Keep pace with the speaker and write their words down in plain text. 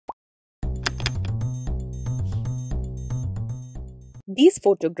These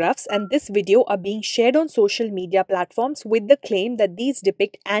photographs and this video are being shared on social media platforms with the claim that these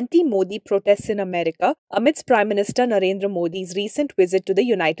depict anti-Modi protests in America amidst Prime Minister Narendra Modi's recent visit to the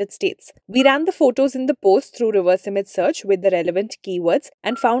United States. We ran the photos in the post through reverse image search with the relevant keywords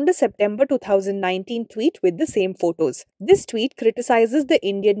and found a September 2019 tweet with the same photos. This tweet criticizes the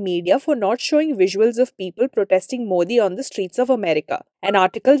Indian media for not showing visuals of people protesting Modi on the streets of America. An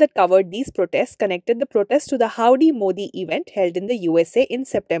article that covered these protests connected the protest to the Howdy Modi event held in the USA in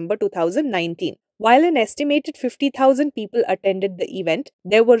September 2019. While an estimated 50,000 people attended the event,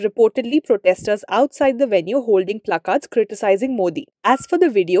 there were reportedly protesters outside the venue holding placards criticizing Modi. As for the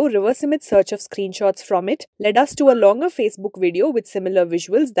video, reverse image search of screenshots from it led us to a longer Facebook video with similar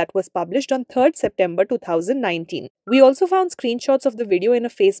visuals that was published on 3rd September 2019. We also found screenshots of the video in a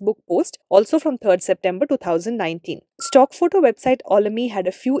Facebook post, also from 3rd September 2019. Stock photo website Olami had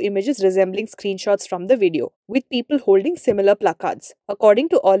a few images resembling screenshots from the video, with people holding similar placards. According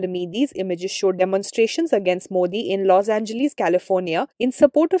to Olami, these images showed demonstrations against Modi in Los Angeles, California, in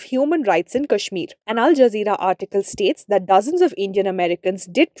support of human rights in Kashmir. An Al Jazeera article states that dozens of Indian Americans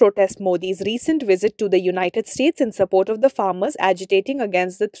did protest Modi's recent visit to the United States in support of the farmers agitating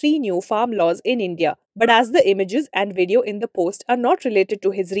against the 3 new farm laws in India. But as the images and video in the post are not related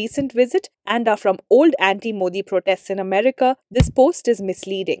to his recent visit and are from old anti-Modi protests in America, this post is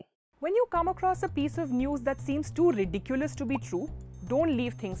misleading. When you come across a piece of news that seems too ridiculous to be true, don't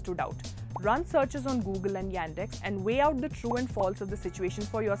leave things to doubt. Run searches on Google and Yandex and weigh out the true and false of the situation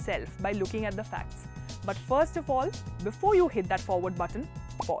for yourself by looking at the facts. But first of all, before you hit that forward button,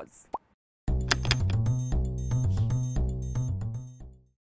 pause.